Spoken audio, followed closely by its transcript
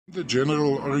The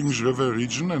general Orange River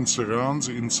region and surrounds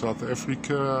in South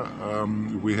Africa,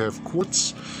 we have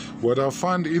quartz. What I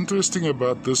find interesting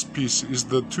about this piece is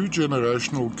the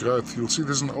two-generational growth. You'll see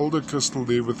there's an older crystal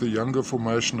there with a younger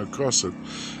formation across it.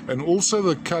 And also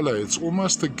the color, it's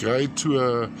almost a grey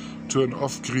to an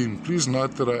off-green. Please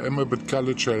note that I am a bit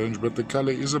color challenged, but the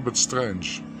color is a bit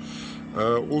strange.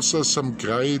 Also some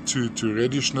grey to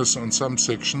reddishness on some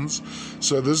sections.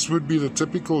 So this would be the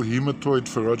typical hematoid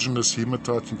ferruginous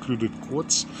hematite included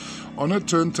quartz. On a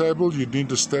turntable you'd need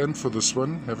a stand for this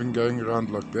one, having going around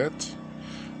like that.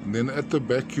 And then at the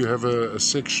back you have a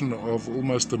section of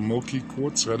almost a milky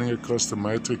quartz running across the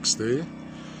matrix there.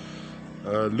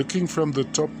 Looking from the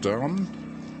top down,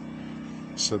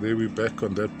 so there we're back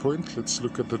on that point. Let's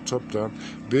look at the top down.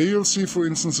 There you'll see, for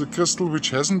instance, a crystal which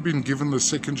hasn't been given the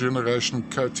second generation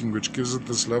coating, which gives it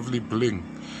this lovely bling.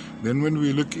 Then when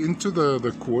we look into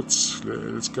the quartz,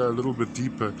 let's go a little bit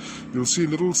deeper, you'll see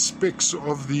little specks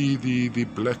of the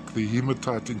black, the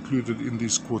hematite included in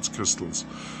these quartz crystals.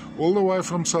 All the way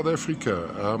from South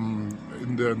Africa,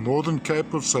 in the northern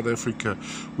Cape of South Africa,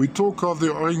 we talk of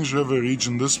the Orange River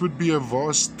region. This would be a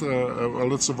vast,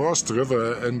 well, it's a vast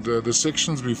river, and the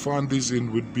sections we find these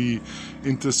in would be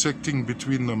intersecting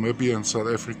between Namibia and South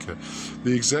Africa.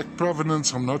 The exact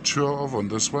provenance I'm not sure of on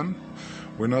this one.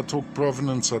 When I talk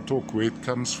provenance, I talk where it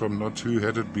comes from, not who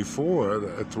had it before.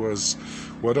 It was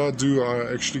what I do,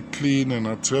 I actually clean and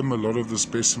I trim a lot of the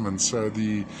specimens, so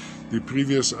the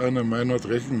previous owner may not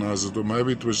recognize it, or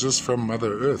maybe it was just from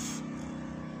Mother Earth.